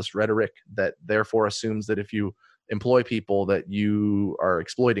anti-capitalist rhetoric that therefore assumes that if you employ people that you are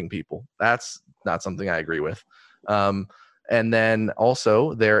exploiting people. That's not something I agree with. And then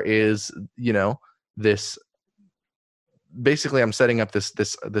also there is, this, basically I'm setting up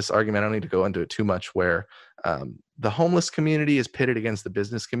this argument. I don't need to go into it too much, where the homeless community is pitted against the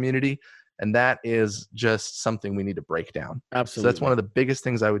business community. And that is just something we need to break down. Absolutely. So that's one of the biggest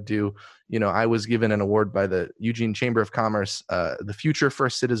things I would do. I was given an award by the Eugene Chamber of Commerce, the Future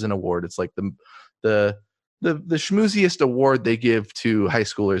First Citizen Award. It's like the schmooziest award they give to high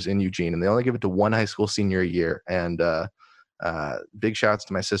schoolers in Eugene, and they only give it to one high school senior a year. And big shouts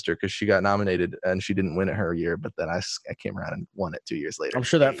to my sister, because she got nominated and she didn't win it her year, but then I came around and won it 2 years later. I'm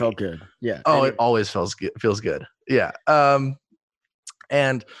sure that felt good. Yeah. Oh, it always feels good. Yeah.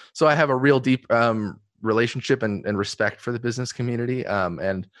 And so I have a real deep relationship and respect for the business community.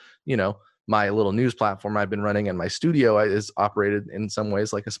 And my little news platform I've been running and my studio is operated in some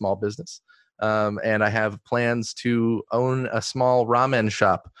ways like a small business. And I have plans to own a small ramen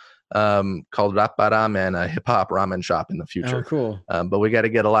shop called Rappa Ramen, a hip hop ramen shop in the future. Oh, cool. But we got to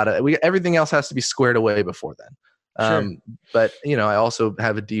get everything else has to be squared away before then. Sure. But I also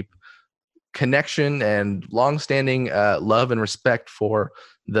have a deep connection and longstanding love and respect for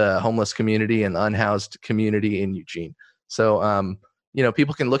the homeless community and the unhoused community in Eugene. So,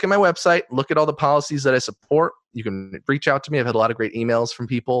 people can look at my website, look at all the policies that I support. You can reach out to me. I've had a lot of great emails from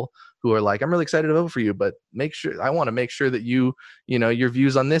people who are like, I'm really excited to vote for you, but I want to make sure that your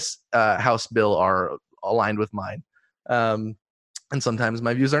views on this House bill are aligned with mine. And sometimes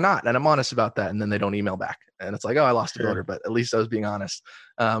my views are not, and I'm honest about that. And then they don't email back, and it's like, oh, I lost a voter, but at least I was being honest.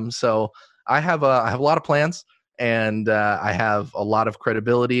 So I have a lot of plans, and I have a lot of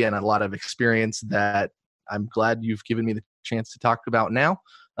credibility and a lot of experience that I'm glad you've given me the chance to talk about now,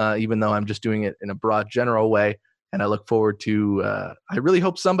 even though I'm just doing it in a broad, general way. And I look forward to, I really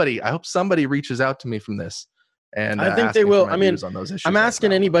hope somebody reaches out to me from this. And I think they will. I mean, on those issues I'm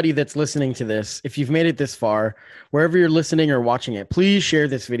asking anybody that's listening to this, if you've made it this far, wherever you're listening or watching it, please share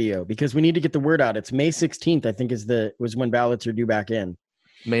this video, because we need to get the word out. It's May 16th, I think was when ballots are due back in.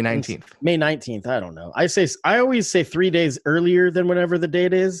 May 19th. May 19th. I don't know. I always say 3 days earlier than whatever the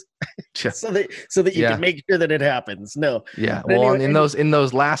date is, so that you can make sure that it happens. No. Yeah. Well, anyway, in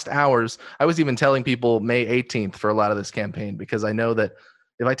those last hours, I was even telling people May 18th for a lot of this campaign, because I know that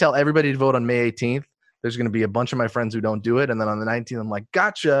if I tell everybody to vote on May 18th, there's going to be a bunch of my friends who don't do it, and then on the 19th, I'm like,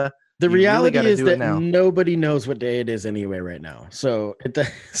 gotcha. The reality is that nobody knows what day it is anyway right now. So,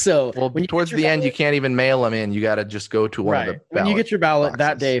 towards the end, you can't even mail them in. You got to just go to one of the ballot when you get your ballot boxes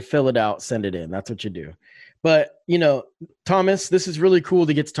that day, fill it out, send it in. That's what you do. But, Thomas, this is really cool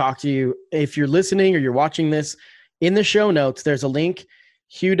to get to talk to you. If you're listening or you're watching this, in the show notes, there's a link,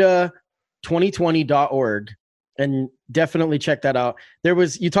 huda2020.org, and definitely check that out.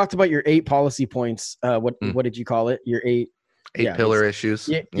 You talked about your 8 policy points. What did you call it? Your 8 pillar issues.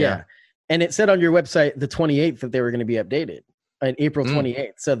 Yeah. And it said on your website the 28th that they were going to be updated on April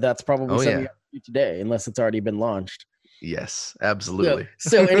 28th. So that's probably something you have to do today, unless it's already been launched. Yes, absolutely.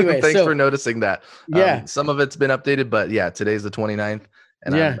 So anyway, thanks for noticing that. Yeah. Some of it's been updated, but today's the 29th,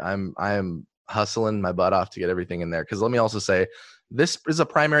 and I am hustling my butt off to get everything in there. Because let me also say, this is a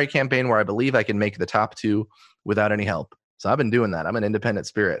primary campaign where I believe I can make the top 2 without any help. So I've been doing that. I'm an independent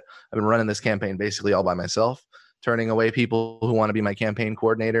spirit. I've been running this campaign basically all by myself, turning away people who want to be my campaign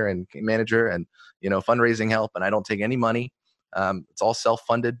coordinator and manager and, fundraising help. And I don't take any money. It's all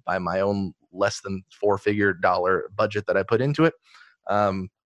self-funded by my own less than $4-figure budget that I put into it. And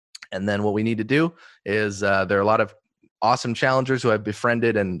then what we need to do is there are a lot of awesome challengers who I've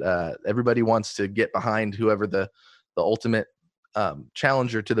befriended, and everybody wants to get behind whoever the ultimate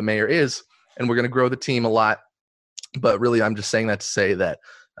challenger to the mayor is. And we're going to grow the team a lot. But really, I'm just saying that to say that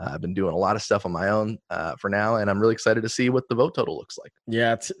I've been doing a lot of stuff on my own for now, and I'm really excited to see what the vote total looks like.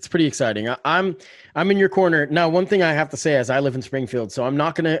 Yeah, it's pretty exciting. I'm in your corner. Now, one thing I have to say is I live in Springfield, so I'm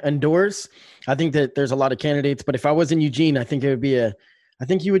not going to endorse. I think that there's a lot of candidates, but if I was in Eugene, I think I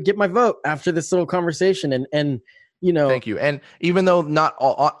think you would get my vote after this little conversation. And thank you. And even though not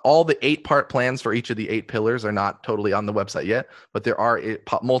all the 8-part plans for each of the 8 pillars are not totally on the website yet, but there are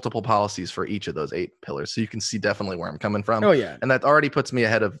multiple policies for each of those 8 pillars. So you can see definitely where I'm coming from. Oh, yeah. And that already puts me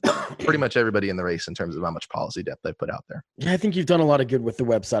ahead of pretty much everybody in the race in terms of how much policy depth I put out there. Yeah, I think you've done a lot of good with the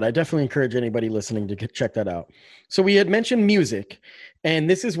website. I definitely encourage anybody listening to check that out. So we had mentioned music, and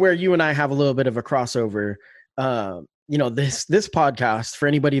this is where you and I have a little bit of a crossover. this podcast, for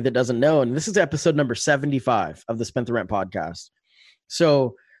anybody that doesn't know, and this is episode number 75 of the Spent the Rent podcast.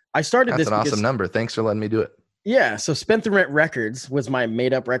 So I started That's an awesome number. Thanks for letting me do it. Yeah. So Spent the Rent Records was my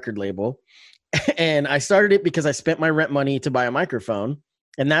made up record label. And I started it because I spent my rent money to buy a microphone.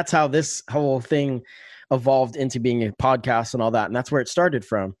 And that's how this whole thing evolved into being a podcast and all that. And that's where it started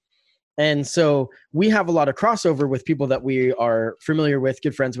from. And so we have a lot of crossover with people that we are familiar with,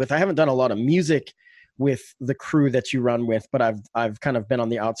 good friends with. I haven't done a lot of music with the crew that you run with, but I've kind of been on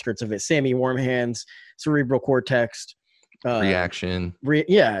the outskirts of it. Sammy Warmhands, Cerebral Cortex, Reaction.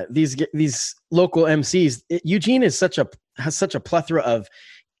 These local MCs. Eugene has such a plethora of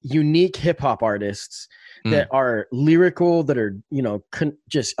unique hip hop artists that are lyrical, that are,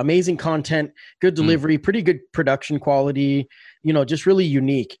 just amazing content, good delivery, pretty good production quality, just really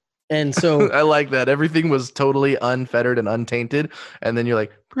unique. And so I like that. Everything was totally unfettered and untainted. And then you're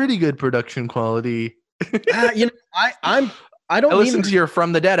like, pretty good production quality. I listened to your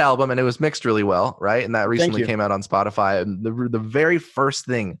From the Dead album and it was mixed really well, right? And that recently came out on Spotify. And the very first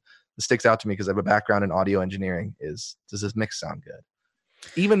thing that sticks out to me, because I have a background in audio engineering, is, does this mix sound good?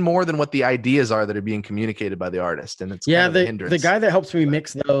 Even more than what the ideas are that are being communicated by the artist. And it's the guy that helps me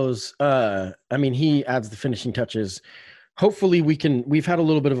mix those, he adds the finishing touches. Hopefully we've had a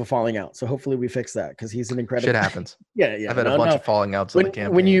little bit of a falling out. So hopefully we fix that, because he's an incredible shit happens. Yeah. I've had a bunch of falling outs on the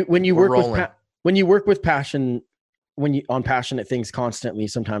campaign. When you work with passion, on passionate things constantly,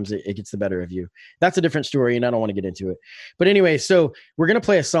 sometimes it gets the better of you. That's a different story, and I don't want to get into it. But anyway, so we're going to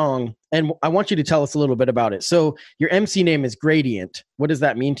play a song, and I want you to tell us a little bit about it. So your MC name is Gradient. What does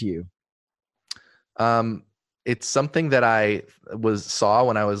that mean to you? It's something that I saw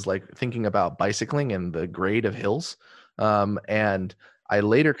when I was like thinking about bicycling and the grade of hills. And I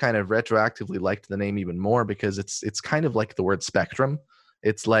later kind of retroactively liked the name even more, because it's kind of like the word spectrum.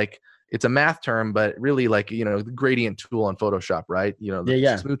 It's like, it's a math term, but really like, the gradient tool on Photoshop, right?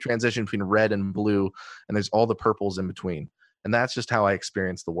 The smooth transition between red and blue, and there's all the purples in between. And that's just how I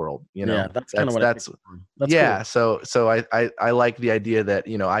experience the world. That's kind of what that's yeah. Cool. So I like the idea that,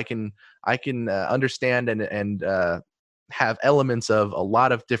 I can understand and have elements of a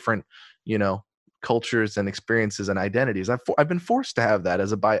lot of different, cultures and experiences and identities. I've been forced to have that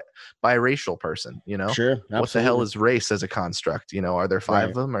as a biracial person. Sure, absolutely. What the hell is race as a construct? Are there 5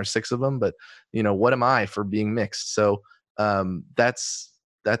 of them or 6 of them? But what am I for being mixed? So that's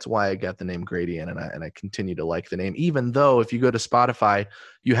why I got the name Gradient, and I continue to like the name, even though if you go to Spotify,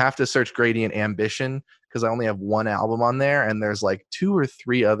 you have to search Gradient Ambition, because I only have 1 album on there, and there's like 2 or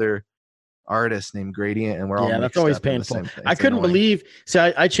 3 other artist named Gradient, and we're all that's always painful. I couldn't believe.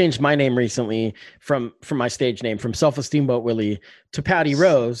 So I changed my name recently from my stage name from Self-Esteem Boat Willie to Patty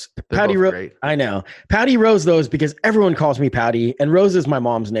Rose. Patty Rose. I know Patty Rose, though, is because everyone calls me Patty, and Rose is my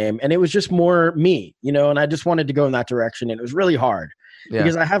mom's name, and it was just more me, and I just wanted to go in that direction, and it was really hard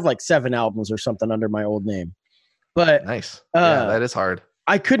because I have like 7 albums or something under my old name. But nice, that is hard.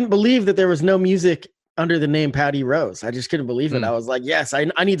 I couldn't believe that there was no music under the name Patty Rose. I just couldn't believe it. I was like, yes, I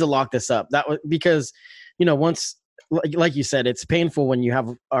need to lock this up. That was because, once, like you said, it's painful when you have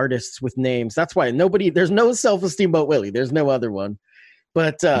artists with names. That's why there's no Self-Esteem Boat Willie. There's no other one.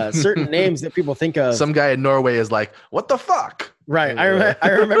 But certain names that people think of. Some guy in Norway is like, what the fuck? Right.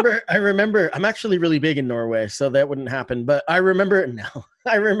 I remember, I'm actually really big in Norway, so that wouldn't happen. But I remember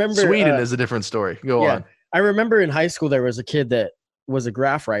Sweden is a different story. Go on. I remember in high school, there was a kid that was a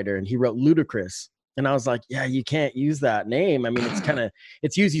graph writer, and he wrote Ludacris. And I was like, yeah, you can't use that name. I mean,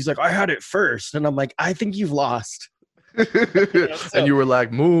 it's used. He's like, I had it first. And I'm like, I think you've lost. And you were like,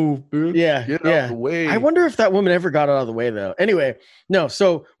 move, dude. Yeah. Get out of the way. I wonder if that woman ever got out of the way, though. Anyway, no.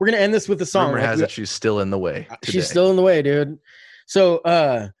 So we're going to end this with the song. Rumor has it she's still in the way today. She's still in the way, dude. So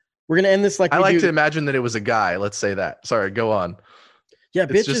we're going to end this like I like to imagine that it was a guy. Let's say that. Sorry, go on. Yeah,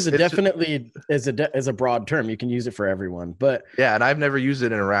 bitch is definitely a broad term. You can use it for everyone, but yeah, and I've never used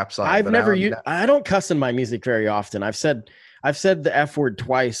it in a rap song. I don't cuss in my music very often. I've said the F word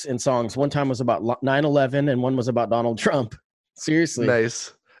twice in songs. One time was about 9/11, and one was about Donald Trump. Seriously,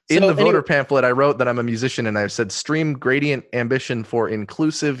 nice. In the voter pamphlet, I wrote that I'm a musician, and I've said stream Gradient Ambition for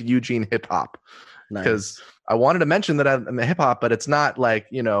inclusive Eugene hip hop, because I wanted to mention that I'm a hip hop, but it's not like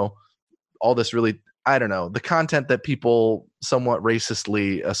all this really. I don't know, the content that people somewhat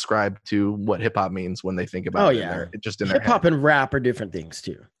racistly ascribe to what hip hop means when they think about hip hop and rap are different things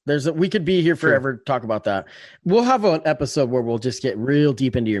too. We could be here forever to talk about that. We'll have an episode where we'll just get real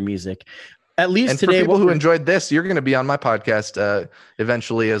deep into your music. At least and today, for people who enjoyed this, you're going to be on my podcast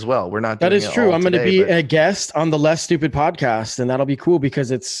eventually as well. We're not. That is true. I'm going to be a guest on the Less Stupid podcast, and that'll be cool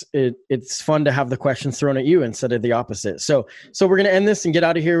because it's fun to have the questions thrown at you instead of the opposite. So we're going to end this and get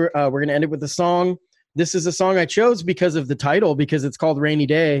out of here. We're going to end it with a song. this is a song I chose because of the title, because it's called Rainy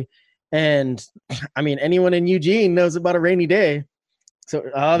Day. And I mean, anyone in Eugene knows about a rainy day. So,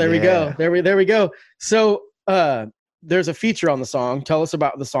 there we go. There we go. So, there's a feature on the song. Tell us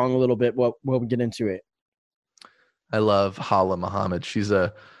about the song a little bit. We'll get into it. I love Hala Muhammad. She's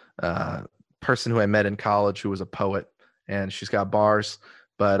a person who I met in college who was a poet, and she's got bars.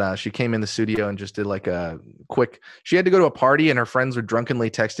 But she came in the studio and just did like a quick. She had to go to a party, and her friends were drunkenly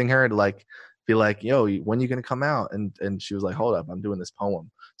texting her to like be like, "Yo, when are you gonna come out?" And she was like, "Hold up, I'm doing this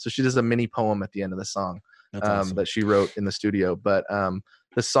poem." So she does a mini poem at the end of the song. That's awesome. That she wrote in the studio. But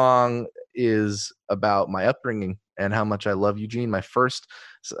the song is about my upbringing and how much I love Eugene. My first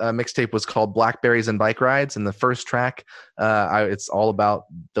mixtape was called Blackberries and Bike Rides, and the first track, it's all about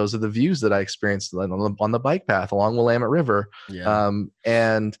those are the views that I experienced on the bike path along Willamette River. Yeah.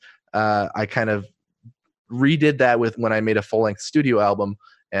 And I kind of redid that when I made a full-length studio album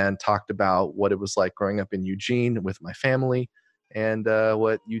and talked about what it was like growing up in Eugene with my family and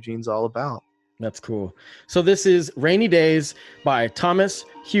what Eugene's all about. That's cool. So this is Rainy Days by Thomas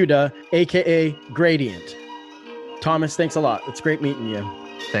Huda, aka Gradient. Thomas, thanks a lot. It's great meeting you.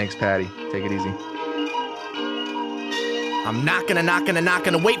 Thanks, Patty. Take it easy. I'm not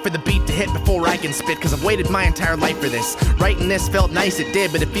gonna wait for the beat to hit before I can spit, cause I've waited my entire life for this. Writing this felt nice, it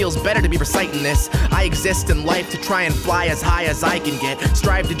did, but it feels better to be reciting this. I exist in life to try and fly as high as I can get.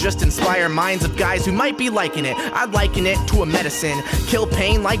 Strive to just inspire minds of guys who might be liking it. I'd liken it to a medicine, kill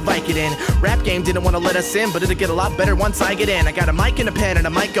pain like Vicodin. Rap game didn't want to let us in, but it'll get a lot better once I get in. I got a mic and a pen, and I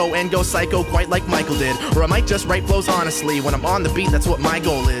might go psycho quite like Michael did. Or I might just write flows honestly. When I'm on the beat, that's what my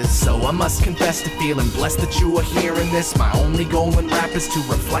goal is. So I must confess to feeling blessed that you are hearing this. My only goal in rap is to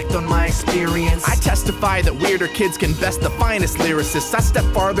reflect on my experience. I testify that weirder kids can best the finest lyricists. I step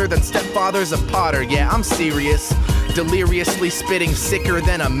farther than stepfathers of Potter, yeah, I'm serious. Deliriously spitting sicker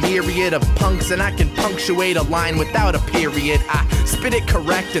than a myriad of punks, and I can punctuate a line without a period. I spit it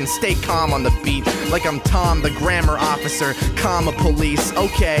correct and stay calm on the beat, like I'm Tom, the grammar officer, comma police.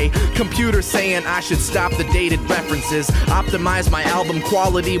 Okay, computer saying I should stop the dated references, optimize my album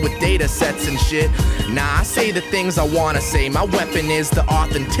quality with data sets and shit. Nah, I say the things I wanna say. My weapon is the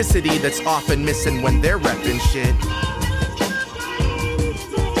authenticity that's often missing when they're repping shit.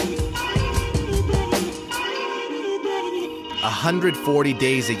 140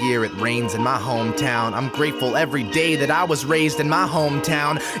 days a year it rains in my hometown. I'm grateful every day that I was raised in my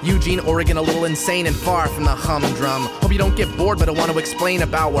hometown. Eugene, Oregon, a little insane and far from the humdrum. Hope you don't get bored, but I want to explain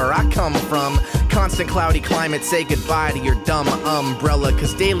about where I come from. Constant cloudy climate, say goodbye to your dumb umbrella,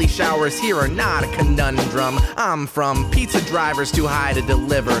 cause daily showers here are not a conundrum. I'm from pizza drivers too high to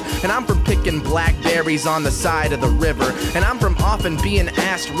deliver, and I'm from picking blackberries on the side of the river, and I'm from often being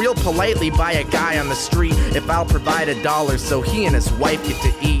asked real politely by a guy on the street if I'll provide $1 so he and his wife get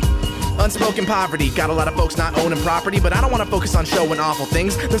to eat. Unspoken poverty, got a lot of folks not owning property, but I don't want to focus on showing awful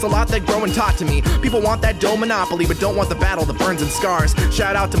things. There's a lot that grow and taught to me. People want that dough monopoly, but don't want the battle that burns and scars.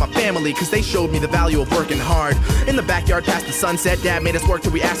 Shout out to my family, cause they showed me the value of working hard. In the backyard past the sunset, dad made us work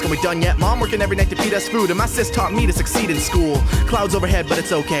till we ask, are we done yet? Mom working every night to feed us food, and my sis taught me to succeed in school. Clouds overhead, but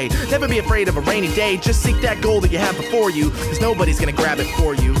it's okay. Never be afraid of a rainy day, just seek that goal that you have before you, cause nobody's gonna grab it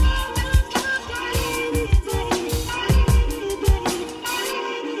for you.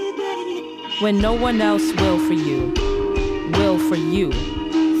 When no one else will for you,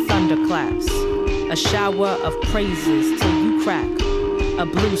 thunderclaps, a shower of praises till you crack, a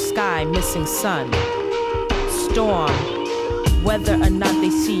blue sky missing sun, storm, whether or not they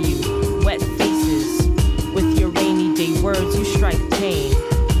see you, wet faces, with your rainy day words you strike pain,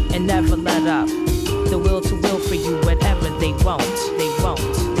 and never let up, the will to will for you whatever they won't.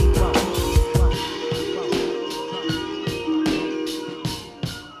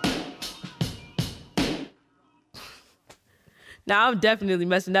 Now I'm definitely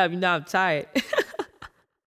messing up. You know I'm tired.